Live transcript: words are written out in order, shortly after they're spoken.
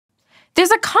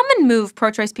There's a common move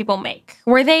pro-choice people make,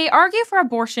 where they argue for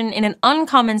abortion in an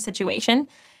uncommon situation,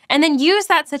 and then use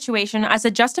that situation as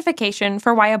a justification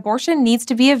for why abortion needs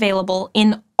to be available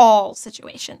in all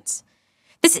situations.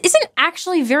 This isn't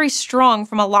actually very strong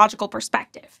from a logical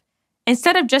perspective.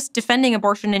 Instead of just defending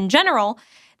abortion in general,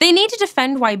 they need to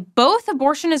defend why both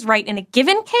abortion is right in a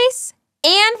given case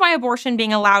and why abortion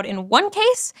being allowed in one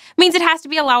case means it has to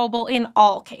be allowable in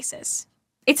all cases.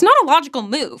 It's not a logical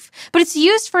move, but it's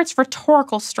used for its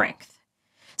rhetorical strength.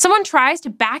 Someone tries to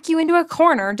back you into a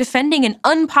corner defending an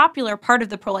unpopular part of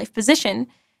the pro-life position,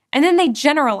 and then they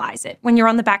generalize it when you're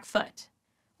on the back foot.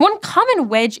 One common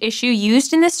wedge issue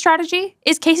used in this strategy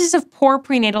is cases of poor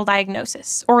prenatal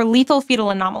diagnosis, or lethal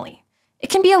fetal anomaly. It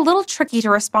can be a little tricky to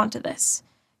respond to this,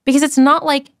 because it's not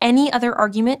like any other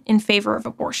argument in favor of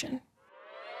abortion.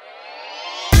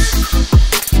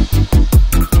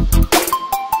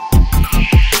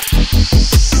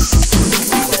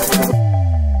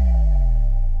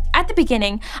 At the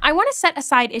beginning, I want to set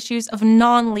aside issues of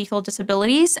non-lethal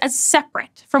disabilities as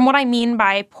separate from what I mean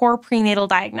by poor prenatal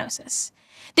diagnosis.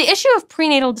 The issue of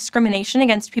prenatal discrimination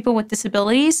against people with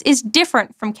disabilities is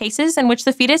different from cases in which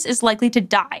the fetus is likely to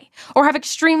die or have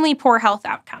extremely poor health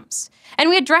outcomes. And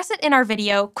we address it in our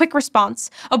video, Quick Response: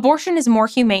 Abortion is More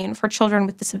Humane for Children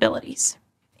with Disabilities.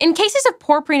 In cases of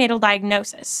poor prenatal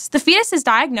diagnosis, the fetus is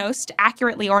diagnosed,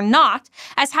 accurately or not,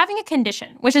 as having a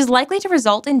condition which is likely to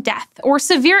result in death or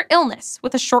severe illness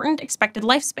with a shortened expected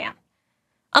lifespan.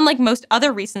 Unlike most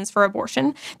other reasons for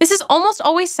abortion, this is almost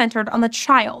always centered on the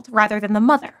child rather than the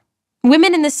mother.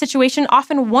 Women in this situation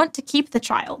often want to keep the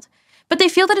child, but they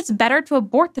feel that it's better to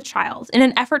abort the child in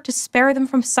an effort to spare them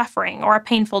from suffering or a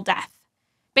painful death.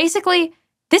 Basically,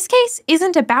 this case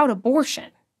isn't about abortion.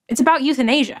 It's about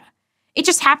euthanasia. It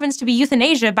just happens to be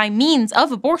euthanasia by means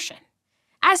of abortion.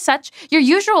 As such, your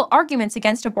usual arguments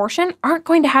against abortion aren't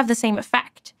going to have the same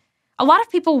effect. A lot of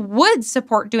people would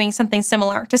support doing something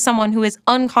similar to someone who is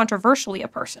uncontroversially a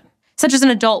person, such as an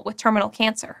adult with terminal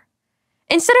cancer.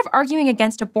 Instead of arguing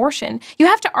against abortion, you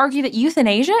have to argue that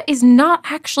euthanasia is not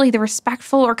actually the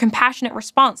respectful or compassionate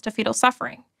response to fetal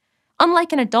suffering.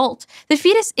 Unlike an adult, the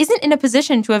fetus isn't in a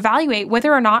position to evaluate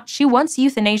whether or not she wants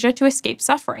euthanasia to escape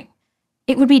suffering.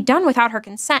 It would be done without her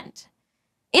consent.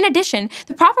 In addition,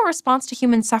 the proper response to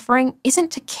human suffering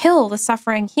isn't to kill the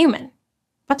suffering human,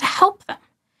 but to help them.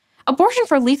 Abortion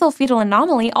for lethal fetal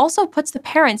anomaly also puts the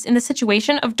parents in the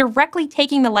situation of directly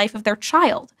taking the life of their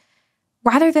child,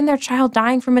 rather than their child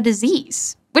dying from a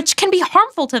disease, which can be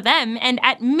harmful to them and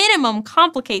at minimum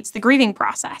complicates the grieving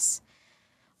process.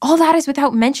 All that is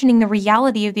without mentioning the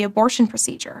reality of the abortion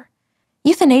procedure.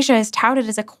 Euthanasia is touted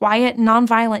as a quiet,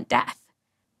 nonviolent death.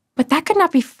 But that could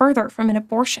not be further from an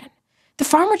abortion. The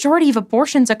far majority of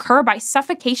abortions occur by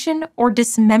suffocation or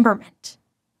dismemberment.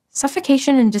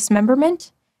 Suffocation and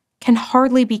dismemberment can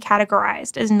hardly be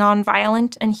categorized as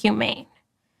nonviolent and humane.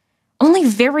 Only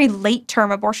very late-term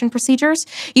abortion procedures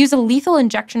use a lethal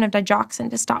injection of digoxin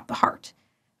to stop the heart,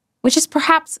 which is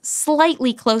perhaps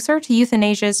slightly closer to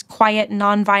euthanasia's quiet,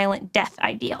 nonviolent death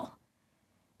ideal.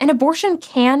 An abortion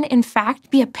can, in fact,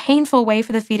 be a painful way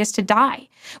for the fetus to die,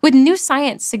 with new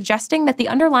science suggesting that the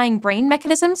underlying brain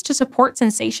mechanisms to support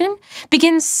sensation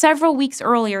begin several weeks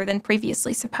earlier than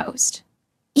previously supposed.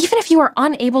 Even if you are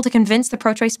unable to convince the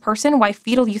pro-choice person why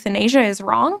fetal euthanasia is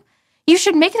wrong, you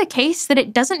should make the case that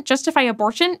it doesn't justify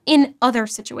abortion in other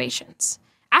situations.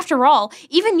 After all,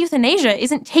 even euthanasia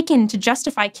isn't taken to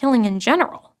justify killing in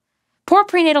general. Poor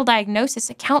prenatal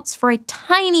diagnosis accounts for a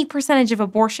tiny percentage of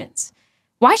abortions.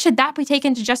 Why should that be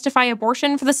taken to justify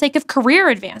abortion for the sake of career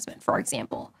advancement, for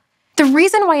example? The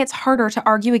reason why it's harder to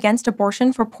argue against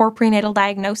abortion for poor prenatal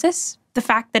diagnosis, the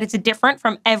fact that it's different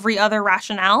from every other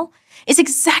rationale, is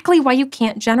exactly why you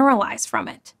can't generalize from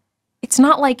it. It's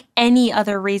not like any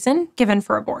other reason given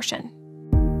for abortion.